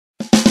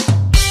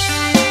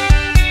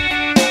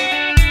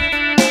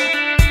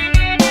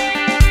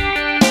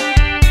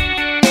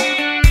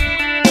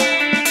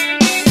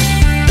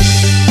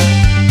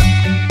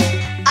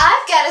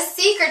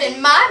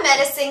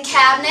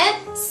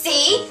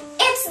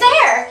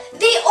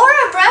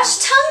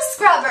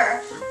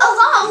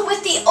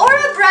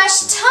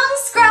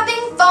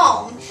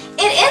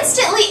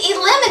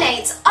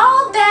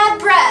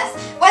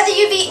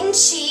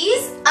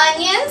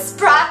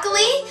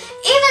broccoli,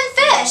 even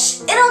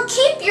fish. It'll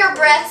keep your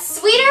breath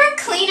sweeter,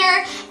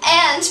 cleaner,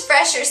 and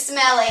fresher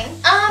smelling.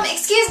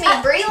 Excuse me,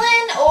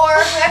 Breland, or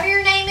whoever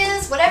your name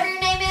is, whatever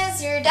your name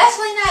is, you're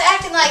definitely not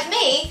acting like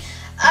me.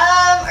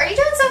 Are you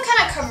doing some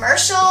kind of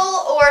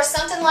commercial or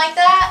something like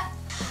that?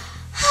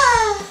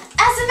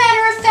 As a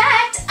matter of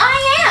fact, I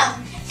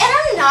am, and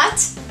I'm not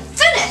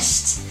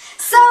finished.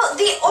 So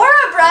the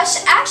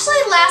orabrush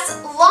actually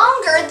lasts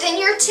longer than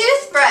your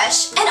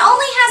toothbrush and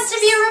only has to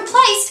be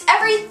replaced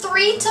every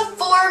 3 to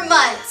 4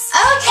 months.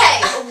 Okay,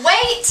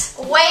 wait.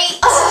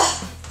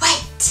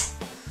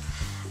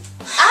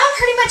 I'm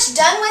pretty much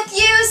done with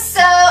you,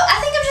 so I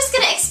think I'm just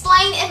going to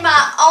explain in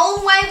my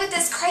own way what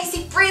this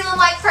crazy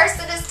Breland-like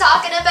person is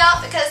talking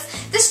about, because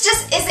this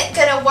just isn't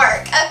going to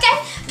work, okay?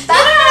 Bye!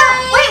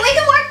 No. Wait, we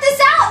can work this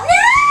out!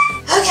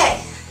 No! Okay,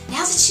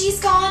 now that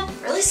she's gone,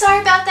 really sorry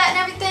about that and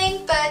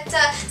everything, but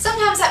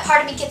sometimes that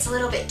part of me gets a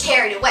little bit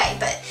carried away.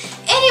 But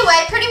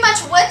anyway, pretty much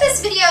what this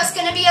video is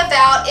going to be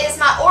about is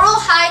my oral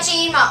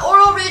hygiene, my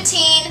oral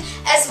routine,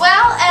 as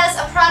well as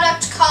a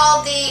product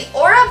called the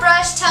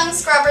orabrush tongue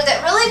scrubber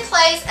that really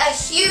plays a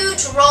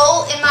huge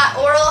role in my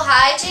oral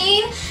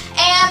hygiene.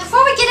 And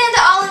before we get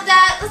into all of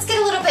that, let's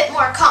get a little bit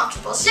more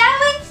comfortable, shall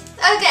we?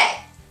 Okay.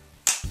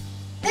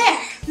 There,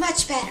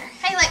 much better.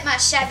 I like my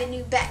shabby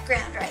new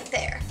background right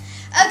there.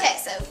 Okay,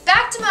 so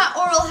back to my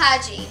oral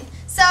hygiene.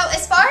 So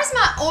as far as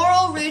my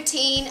oral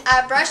routine,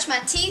 I brush my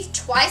teeth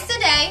twice a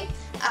day,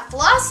 I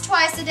floss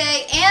twice a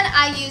day, and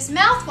I use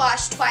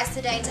mouthwash twice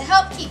a day to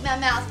help keep my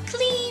mouth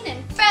clean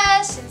and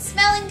fresh and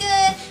smelling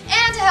good,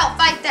 and to help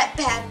fight that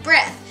bad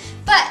breath.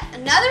 But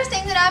another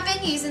thing that I've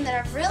been using that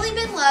I've really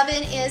been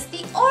loving is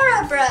the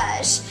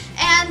orabrush.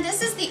 And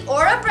this is the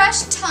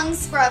orabrush tongue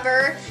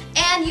scrubber,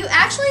 and you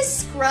actually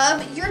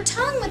scrub your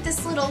tongue with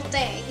this little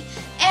thing.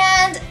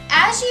 And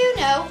as you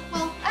know,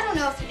 well, I don't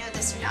know if you know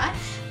this or not,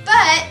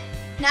 but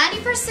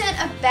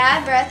 90% of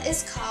bad breath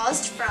is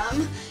caused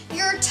from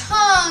your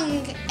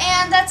tongue,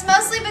 and that's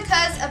mostly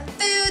because of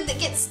food that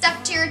gets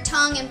stuck to your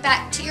tongue and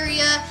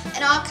bacteria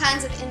and all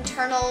kinds of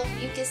internal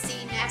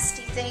mucousy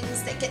nasty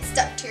things that get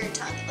stuck to your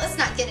tongue. Let's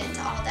not get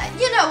into all that,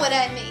 you know what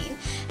I mean.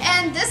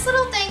 And this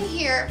little thing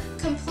here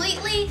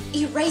completely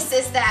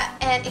erases that,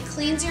 and it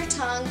cleans your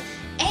tongue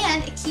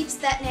and it keeps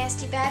that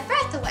nasty bad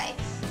breath away.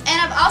 And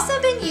I've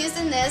also been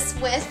using this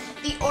with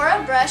the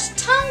orabrush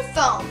tongue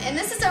foam, and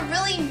this is a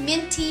really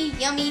minty,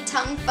 yummy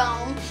tongue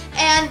foam.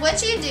 And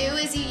what you do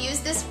is you use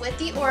this with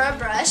the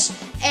orabrush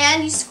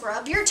and you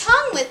scrub your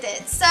tongue with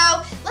it. So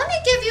let me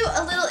give you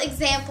a little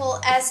example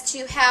as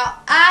to how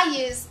I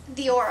use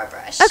the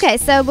orabrush. Okay,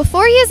 so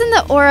before using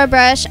the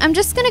orabrush, I'm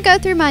just going to go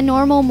through my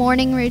normal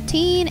morning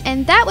routine,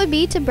 and that would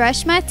be to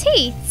brush my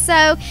teeth.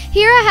 So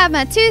here I have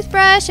my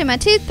toothbrush and my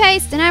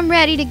toothpaste, and I'm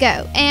ready to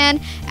go.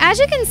 And as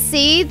you can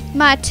see,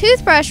 my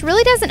toothbrush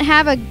really doesn't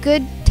have a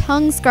good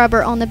tongue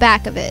scrubber on the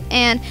back of it,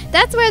 and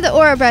that's where the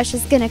orabrush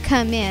is going to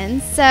come in.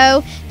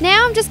 So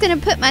now I'm just going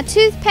to put my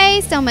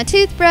toothpaste on my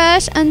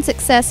toothbrush,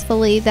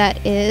 unsuccessfully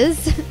that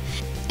is,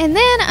 and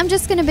then I'm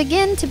just going to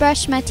begin to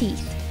brush my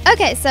teeth.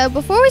 Okay, so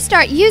before we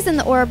start using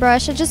the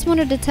orabrush, I just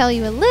wanted to tell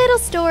you a little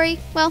story,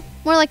 well,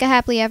 more like a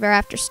happily ever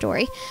after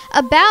story,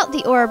 about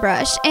the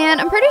orabrush,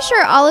 and I'm pretty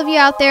sure all of you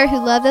out there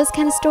who love those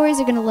kind of stories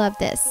are going to love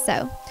this.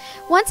 So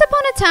once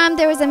upon a time,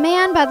 there was a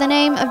man by the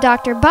name of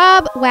Dr.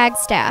 Bob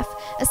Wagstaff,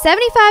 a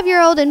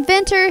 75-year-old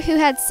inventor who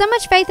had so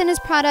much faith in his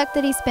product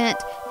that he spent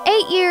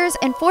 8 years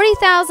and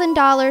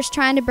 $40,000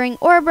 trying to bring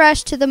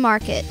orabrush to the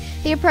market.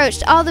 He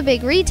approached all the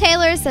big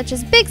retailers, such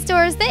as big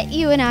stores that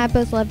you and I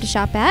both love to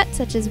shop at,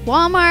 such as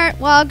Walmart,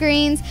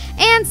 Walgreens,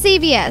 and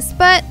CVS,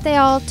 but they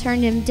all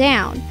turned him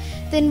down.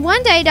 Then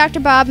one day, Dr.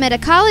 Bob met a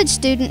college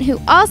student who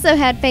also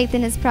had faith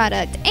in his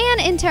product,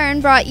 and in turn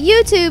brought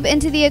YouTube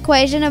into the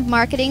equation of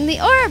marketing the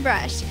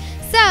orabrush.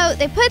 So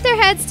they put their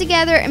heads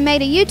together and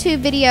made a YouTube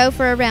video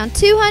for around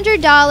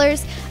 $200,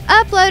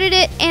 uploaded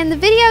it, and the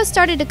video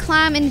started to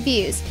climb in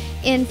views.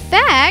 In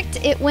fact,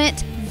 it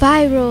went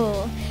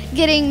viral,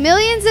 getting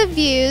millions of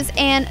views,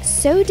 and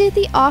so did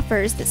the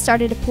offers that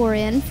started to pour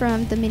in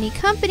from the many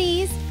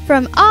companies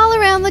from all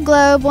around the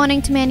globe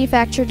wanting to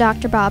manufacture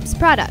Dr. Bob's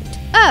product.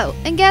 Oh,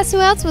 and guess who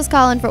else was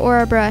calling for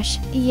orabrush?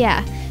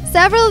 Yeah,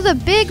 several of the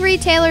big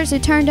retailers who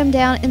turned him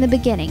down in the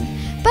beginning.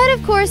 But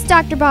of course,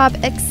 Dr. Bob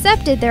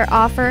accepted their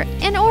offer,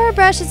 and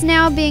orabrush is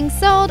now being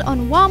sold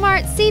on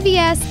Walmart,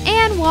 CVS,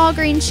 and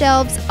Walgreens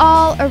shelves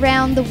all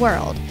around the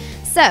world.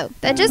 So,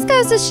 that just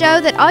goes to show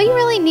that all you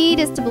really need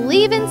is to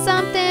believe in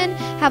something,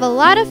 have a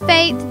lot of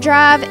faith,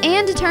 drive,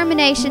 and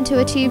determination to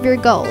achieve your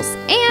goals.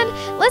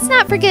 And let's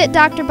not forget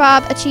Dr.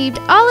 Bob achieved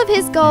all of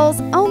his goals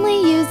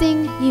only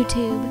using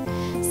YouTube.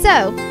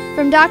 So,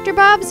 from Dr.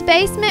 Bob's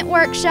basement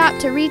workshop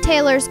to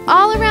retailers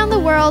all around the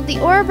world, the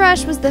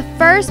orabrush was the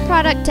first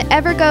product to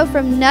ever go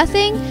from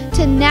nothing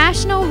to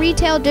national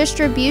retail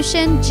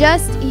distribution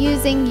just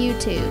using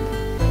YouTube.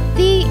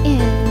 The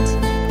end.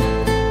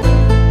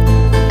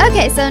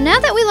 Okay, so So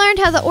now that we learned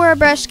how the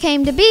orabrush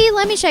came to be,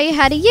 let me show you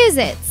how to use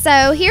it.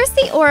 So here's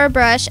the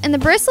orabrush, and the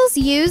bristles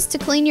used to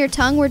clean your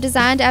tongue were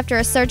designed after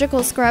a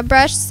surgical scrub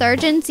brush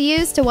surgeons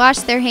use to wash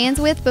their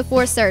hands with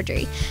before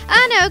surgery.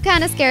 I know,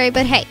 kind of scary,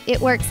 but hey, it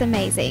works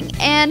amazing.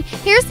 And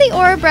here's the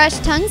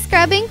orabrush tongue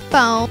scrubbing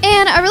foam,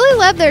 and I really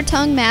love their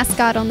tongue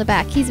mascot on the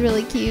back. He's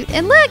really cute.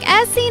 And look,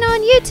 as seen on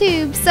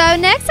YouTube. So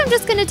next I'm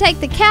just going to take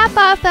the cap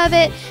off of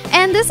it,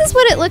 and this is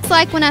what it looks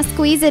like when I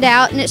squeeze it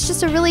out, and it's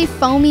just a really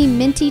foamy,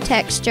 minty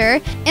texture.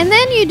 And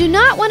then you do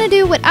not want to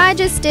do what I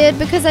just did,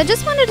 because I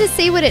just wanted to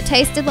see what it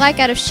tasted like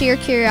out of sheer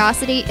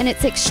curiosity, and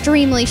it's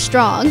extremely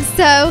strong.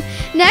 So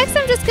next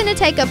I'm just going to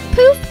take a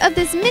poof of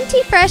this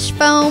minty fresh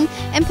foam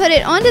and put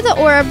it onto the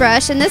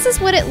orabrush, and this is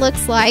what it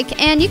looks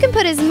like, and you can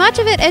put as much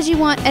of it as you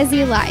want as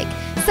you like.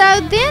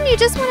 So then you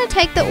just want to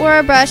take the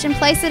orabrush and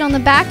place it on the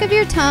back of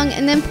your tongue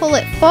and then pull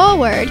it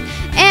forward.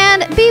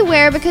 And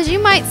beware, because you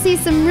might see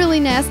some really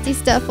nasty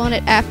stuff on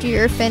it after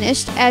you're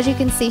finished, as you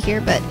can see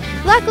here, but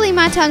luckily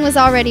my tongue was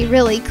already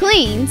really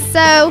clean.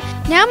 So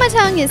now my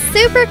tongue is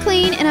super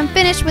clean and I'm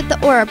finished with the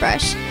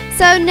orabrush.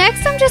 So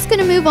next I'm just going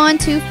to move on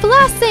to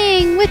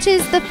flossing, which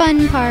is the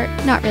fun part.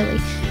 Not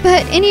really.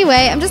 But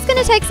anyway, I'm just going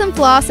to take some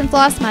floss and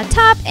floss my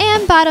top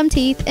and bottom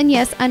teeth. And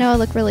yes, I know I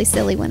look really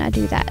silly when I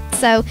do that.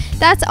 So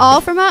that's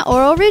all for my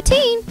oral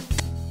routine.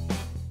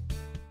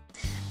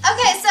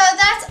 Okay, so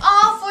that's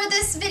all for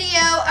this video.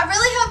 I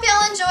really hope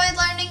y'all enjoyed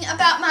learning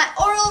about my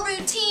oral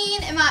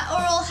routine and my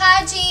oral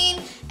hygiene.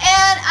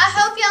 And I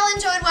hope y'all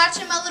enjoyed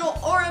watching my little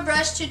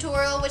orabrush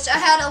tutorial, which I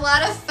had a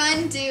lot of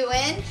fun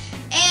doing.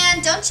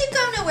 And don't you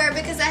go nowhere,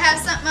 because I have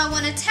something I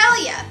want to tell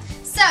you.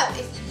 So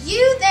if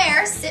you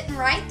there, sitting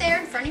right there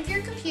in front of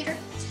your computer,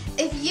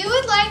 if you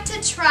would like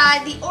to try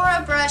the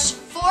orabrush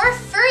for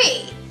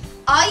free,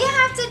 all you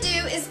have to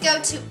do is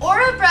go to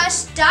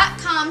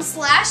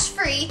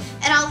orabrush.com/free,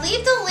 and I'll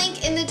leave the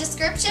link in the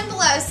description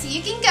below so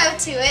you can go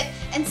to it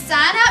and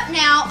sign up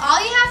now.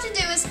 All you have to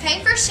do is pay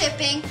for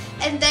shipping,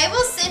 and they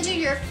will send you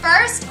your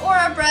first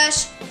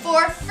orabrush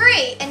for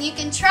free, and you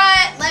can try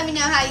it. Let me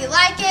know how you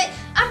like it.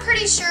 I'm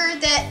pretty sure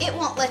that it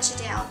won't let you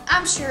down.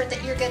 I'm sure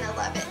that you're gonna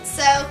love it.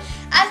 So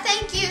I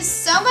thank you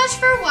so much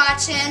for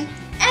watching,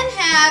 and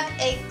have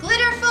a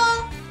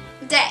glitterful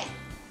day.